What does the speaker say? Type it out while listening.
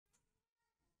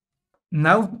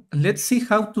Now, let's see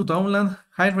how to download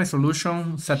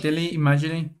high-resolution satellite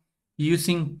imagery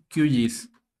using QGIS.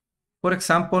 For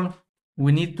example,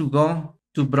 we need to go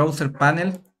to Browser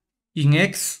panel. In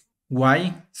X,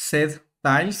 Y, Z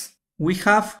tiles, we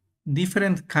have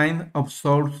different kinds of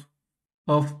source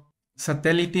of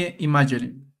satellite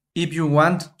imagery. If you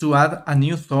want to add a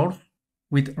new source,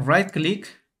 with right-click,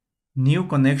 New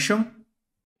Connection,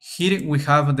 here we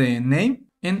have the name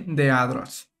and the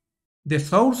address. The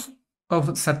source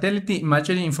of satellite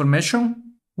imagery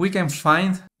information we can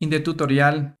find in the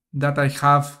tutorial that I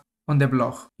have on the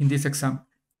blog in this example.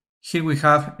 Here we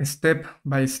have step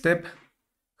by step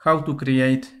how to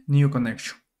create new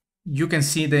connection. You can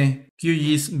see the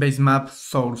QGIS base map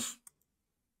source.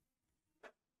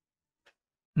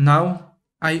 Now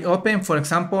I open, for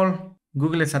example,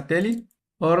 Google Satellite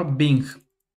or Bing.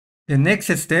 The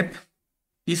next step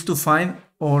is to find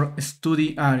our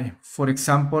study area. For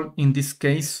example, in this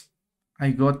case,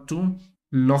 I go to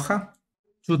Loja.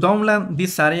 To download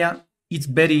this area, it's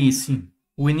very easy.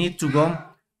 We need to go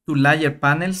to Layer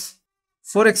Panels.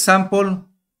 For example,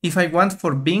 if I want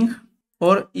for Bing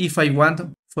or if I want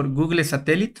for Google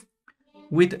Satellite,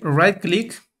 with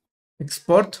right-click,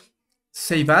 Export,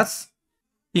 Save As.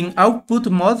 In Output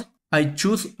mode, I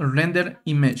choose Render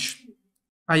Image.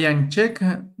 I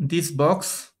uncheck this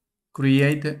box,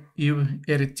 Create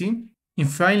URT. In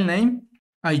File Name,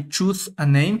 I choose a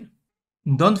name.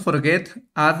 Don't forget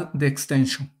add the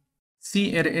extension.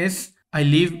 CRS, I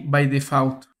leave by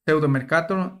default.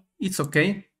 Pseudo-Mercator, it's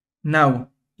okay. Now,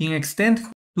 in Extend,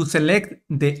 to select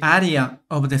the area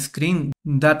of the screen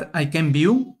that I can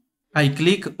view, I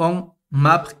click on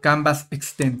Map Canvas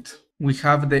Extend. We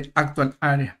have the actual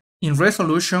area. In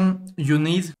resolution, you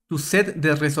need to set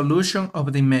the resolution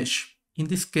of the image. In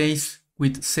this case,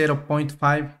 with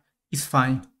 0.5 is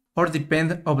fine, or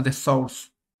depend on the source.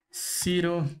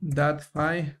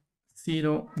 0.5,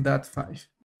 0.5.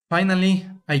 Finally,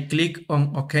 I click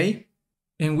on OK,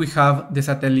 and we have the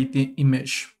satellite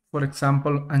image. For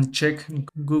example, uncheck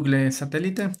Google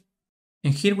Satellite,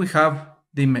 and here we have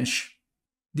the image.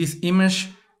 This image,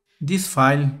 this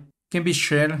file, can be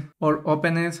shared or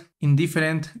opened in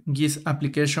different GIS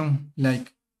applications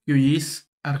like QGIS,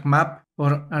 ArcMap,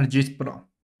 or ArcGIS Pro.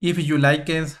 If you liked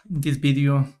this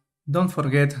video, don't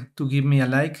forget to give me a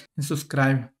like and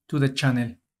subscribe to the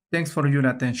channel. Thanks for your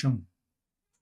attention.